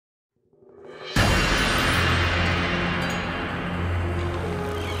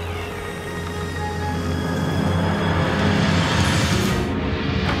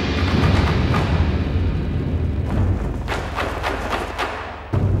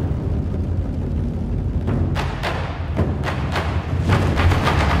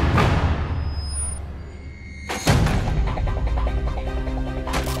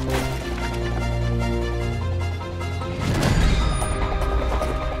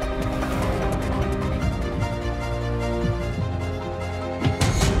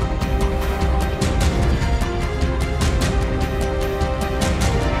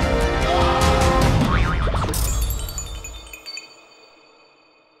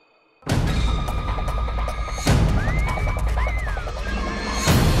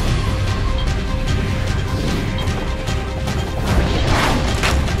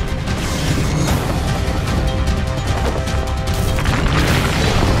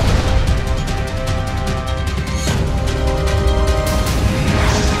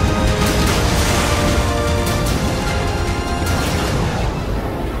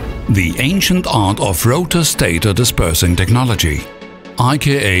The ancient art of rotor-stator dispersing technology,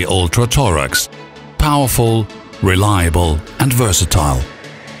 IKA ULTRA-TURRAX, powerful, reliable and versatile.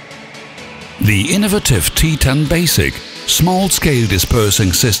 The innovative T10 Basic, small-scale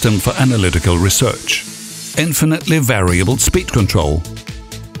dispersing system for analytical research, infinitely variable speed control,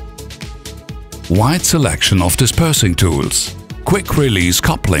 wide selection of dispersing tools, quick-release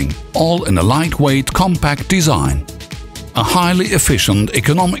coupling, all in a lightweight, compact design. A highly efficient,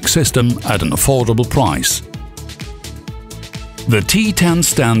 economic system at an affordable price. The T10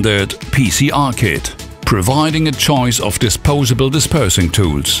 Standard PCR Kit, providing a choice of disposable dispersing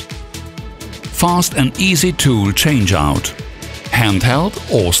tools. Fast and easy tool change-out. Handheld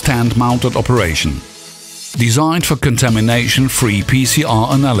or stand-mounted operation. Designed for contamination-free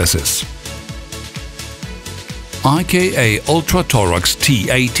PCR analysis. IKA ULTRA-TURRAX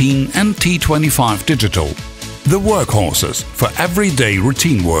T18 and T25 Digital. The workhorses for everyday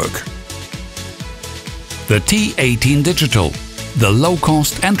routine work. The T18 Digital, the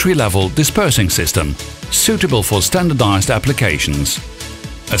low-cost entry-level dispersing system, suitable for standardized applications.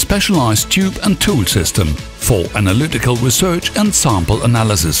 A specialized tube and tool system for analytical research and sample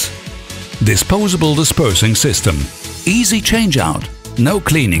analysis. Disposable dispersing system, easy change-out, no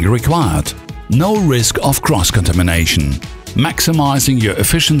cleaning required, no risk of cross-contamination, maximizing your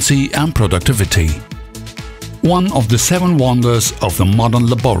efficiency and productivity. One of the 7 wonders of the modern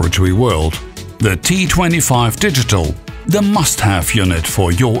laboratory world, the T25 Digital, the must-have unit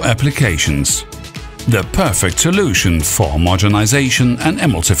for your applications. The perfect solution for homogenization and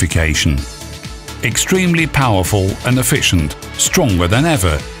emulsification. Extremely powerful and efficient, stronger than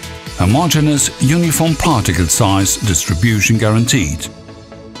ever. Homogeneous, uniform particle size distribution guaranteed.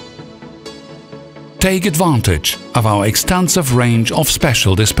 Take advantage of our extensive range of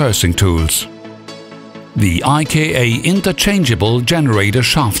special dispersing tools. The IKA Interchangeable Generator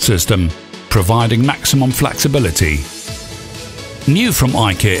Shaft System, providing maximum flexibility. New from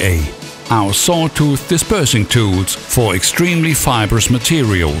IKA, our sawtooth dispersing tools for extremely fibrous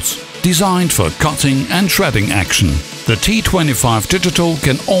materials, designed for cutting and shredding action. The T25 Digital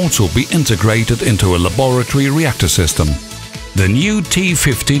can also be integrated into a laboratory reactor system. The new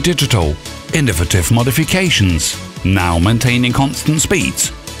T50 Digital, innovative modifications, now maintaining constant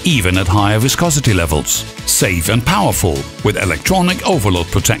speeds, even at higher viscosity levels, safe and powerful with electronic overload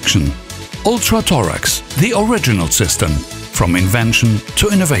protection. ULTRA-TURRAX, the original system, from invention to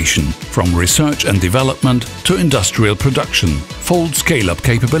innovation, from research and development to industrial production, full scale-up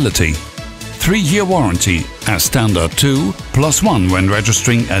capability. 3-year warranty as standard 2+1 when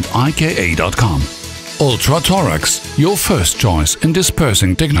registering at ika.com. ULTRA-TURRAX, your first choice in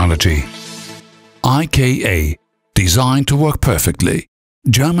dispersing technology. IKA, designed to work perfectly.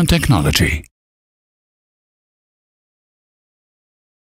 German technology.